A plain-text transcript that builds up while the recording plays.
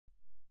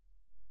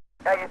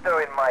How you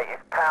doing, mate?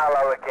 It's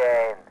Paolo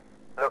again.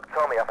 Look,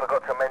 Tommy, I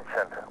forgot to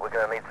mention, we're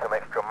going to need some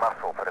extra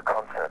muscle for the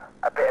concert.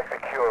 A bit of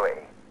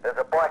security. There's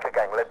a biker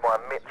gang led by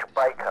Mitch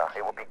Baker.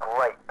 It would be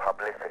great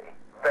publicity.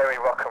 Very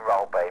rock and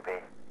roll, baby.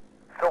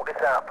 Sort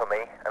this out for me,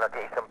 and I'll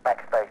get you some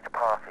backstage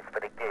passes for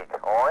the gig,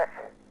 alright?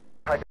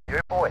 Take you,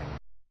 boy.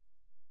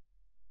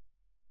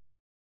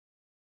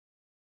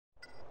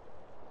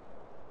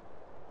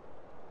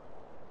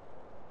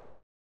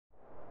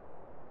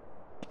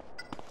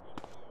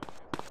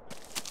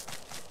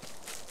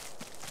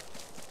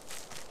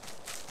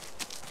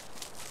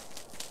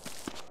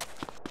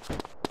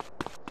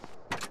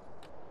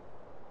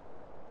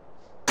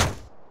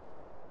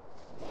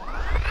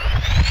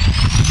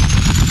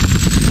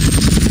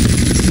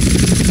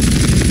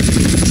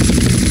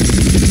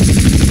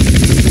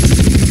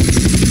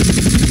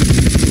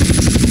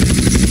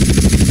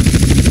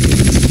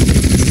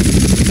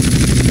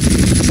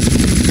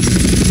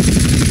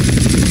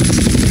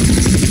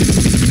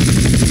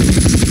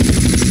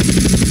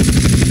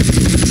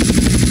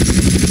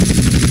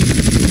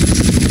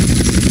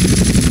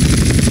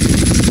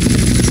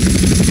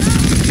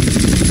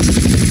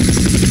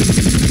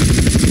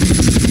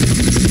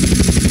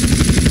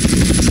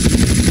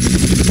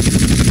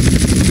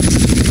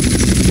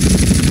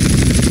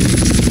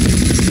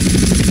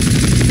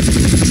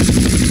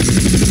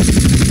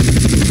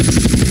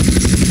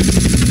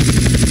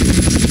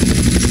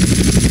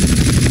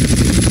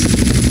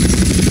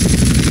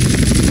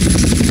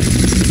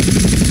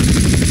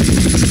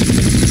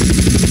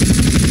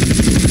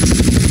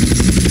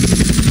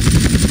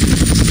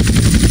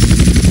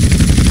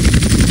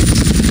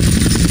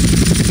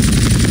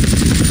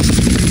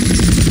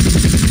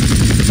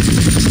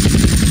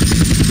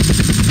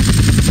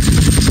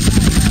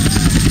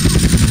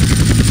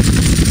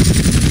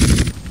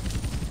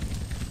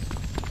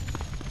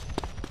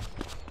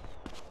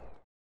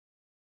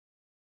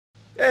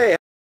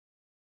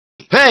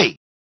 Hey!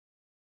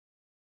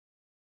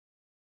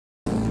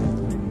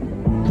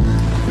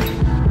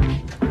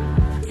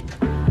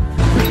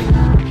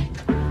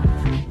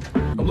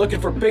 I'm looking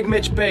for Big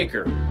Mitch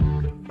Baker.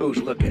 Who's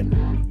looking?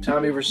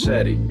 Tommy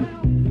Vercetti.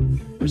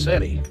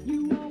 Vercetti?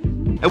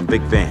 Oh,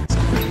 Vic Vance.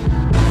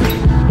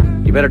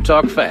 You better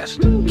talk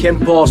fast. Ken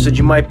Paul said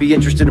you might be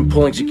interested in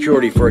pulling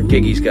security for a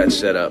gig he's got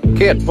set up.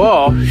 Kid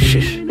Paul?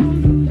 Shh.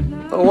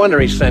 No wonder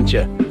he sent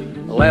you.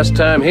 The last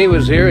time he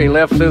was here, he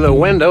left through the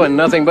window in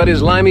nothing but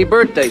his limey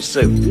birthday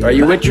suit. Are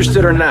you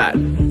interested or not?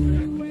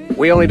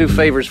 We only do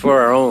favors for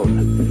our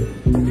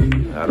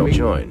own. I don't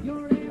join.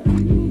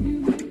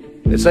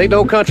 This ain't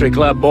no country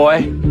club,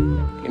 boy.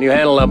 Can you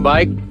handle a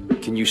bike?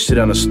 Can you sit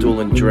on a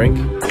stool and drink?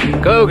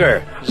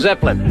 Cougar,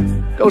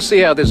 Zeppelin, go see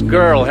how this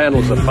girl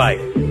handles a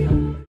bike.